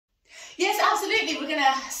absolutely. We're going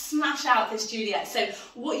to smash out this, Juliette. So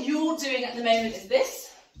what you're doing at the moment is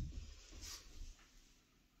this.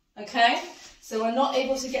 Okay, so we're not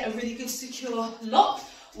able to get a really good secure lock.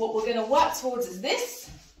 What we're going to work towards is this.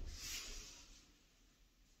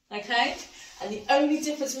 Okay, and the only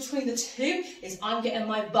difference between the two is I'm getting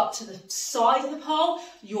my butt to the side of the pole,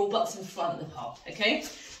 your butt's in front of the pole. Okay,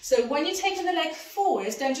 so when you're taking the leg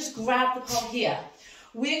forwards, don't just grab the pole here.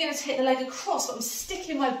 We're going to take the leg across, but I'm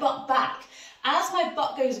sticking my butt back. As my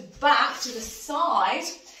butt goes back to the side,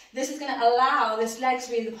 this is going to allow this leg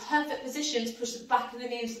to be in the perfect position to push the back of the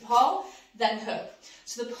knee into the pole, then hook.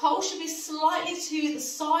 So the pole should be slightly to the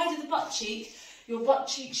side of the butt cheek. Your butt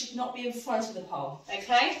cheek should not be in front of the pole,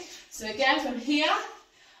 okay? So again, from here,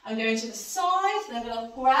 I'm going to the side, then I'm going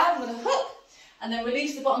to grab, I'm going to hook, and then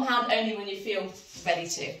release the bottom hand only when you feel ready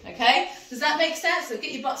to, okay? Does that make sense? So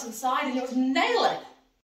get your butt to the side and you'll nail it.